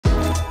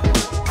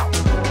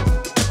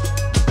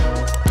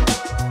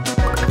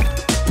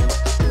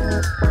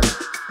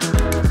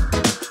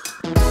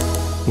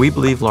We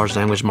believe large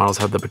language models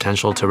have the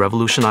potential to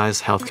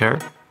revolutionize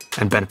healthcare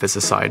and benefit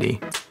society.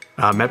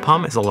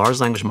 Med-PaLM is a large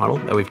language model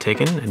that we've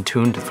taken and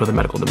tuned for the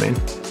medical domain.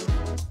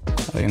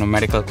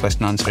 Medical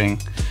question answering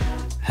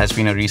has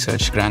been a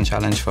research grand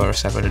challenge for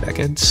several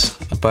decades,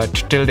 but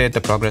till date the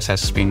progress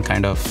has been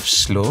kind of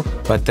slow.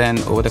 But then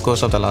over the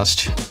course of the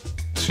last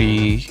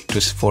 3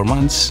 to 4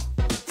 months,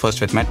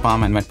 first with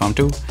Med-PaLM and Med-PaLM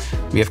 2,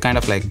 we have kind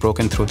of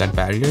broken through that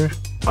barrier.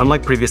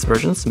 Unlike previous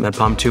versions,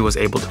 Med-PaLM 2 was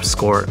able to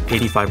score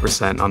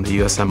 85% on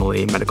the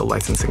USMLE medical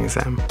licensing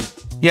exam.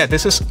 Yeah,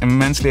 this is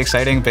immensely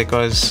exciting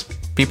because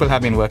people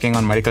have been working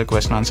on medical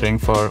question answering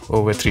for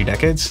over 3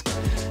 decades.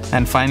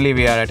 And finally,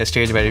 we are at a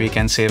stage where we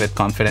can say with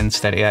confidence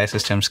that AI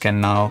systems can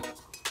now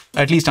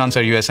at least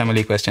answer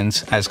USMLE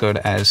questions as good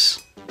as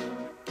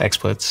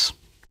experts.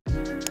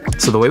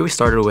 So the way we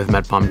started with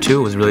Med-PaLM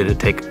 2 was really to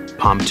take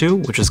PaLM 2,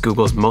 which is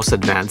Google's most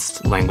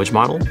advanced language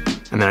model,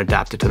 and then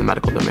adapt it to the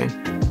medical domain.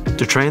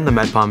 To train the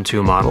Med-PaLM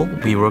 2 model,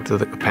 we worked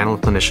with a panel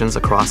of clinicians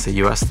across the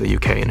US, the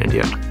UK, and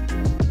India.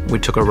 We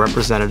took a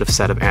representative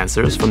set of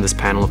answers from this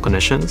panel of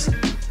clinicians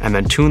and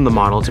then tuned the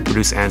model to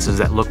produce answers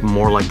that look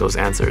more like those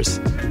answers.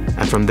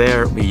 And from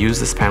there, we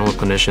used this panel of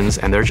clinicians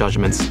and their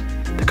judgments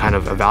to kind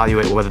of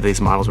evaluate whether these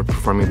models were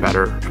performing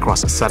better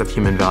across a set of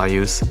human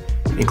values,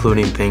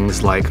 including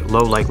things like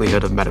low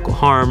likelihood of medical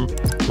harm,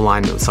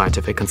 alignment with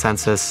scientific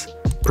consensus,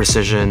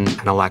 precision,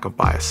 and a lack of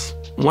bias.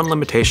 One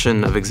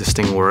limitation of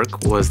existing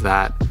work was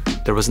that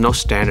there was no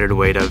standard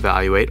way to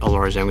evaluate a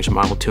large language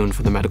model tuned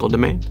for the medical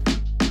domain.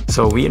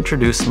 So we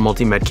introduced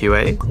Multi-Med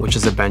QA, which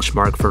is a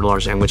benchmark for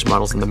large language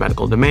models in the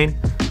medical domain,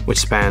 which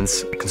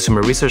spans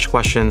consumer research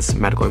questions,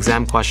 medical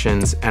exam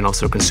questions, and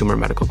also consumer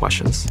medical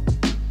questions.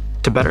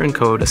 To better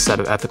encode a set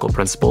of ethical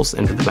principles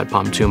into the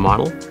Med-PaLM 2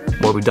 model,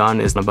 what we've done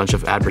is a bunch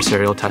of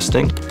adversarial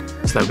testing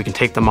so that we can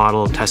take the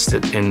model, test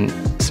it in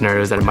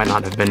scenarios that it might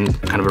not have been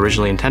kind of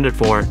originally intended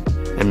for,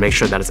 and make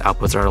sure that its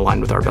outputs are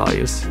aligned with our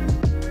values.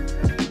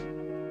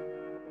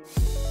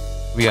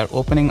 We are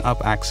opening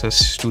up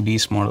access to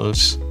these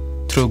models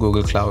through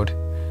Google Cloud,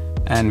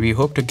 and we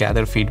hope to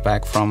gather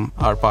feedback from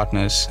our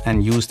partners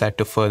and use that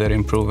to further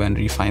improve and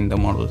refine the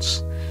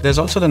models. There's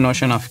also the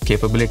notion of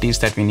capabilities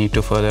that we need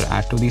to further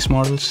add to these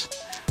models.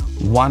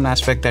 One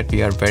aspect that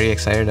we are very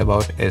excited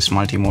about is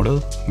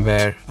multimodal,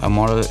 where a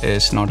model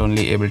is not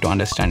only able to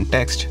understand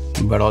text,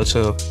 but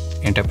also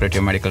interpret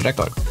your medical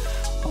record,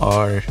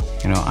 or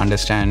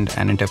understand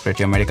and interpret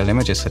your medical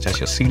images such as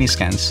your CT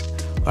scans,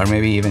 or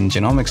maybe even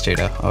genomics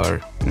data or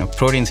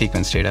protein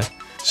sequence data.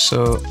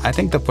 So I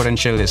think the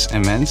potential is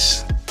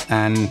immense,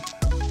 and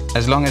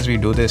as long as we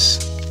do this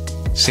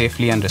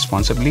safely and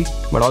responsibly,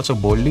 but also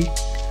boldly,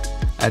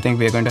 I think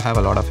we are going to have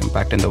a lot of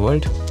impact in the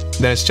world.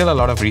 There is still a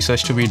lot of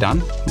research to be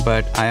done,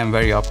 but I am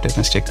very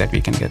optimistic that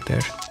we can get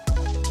there.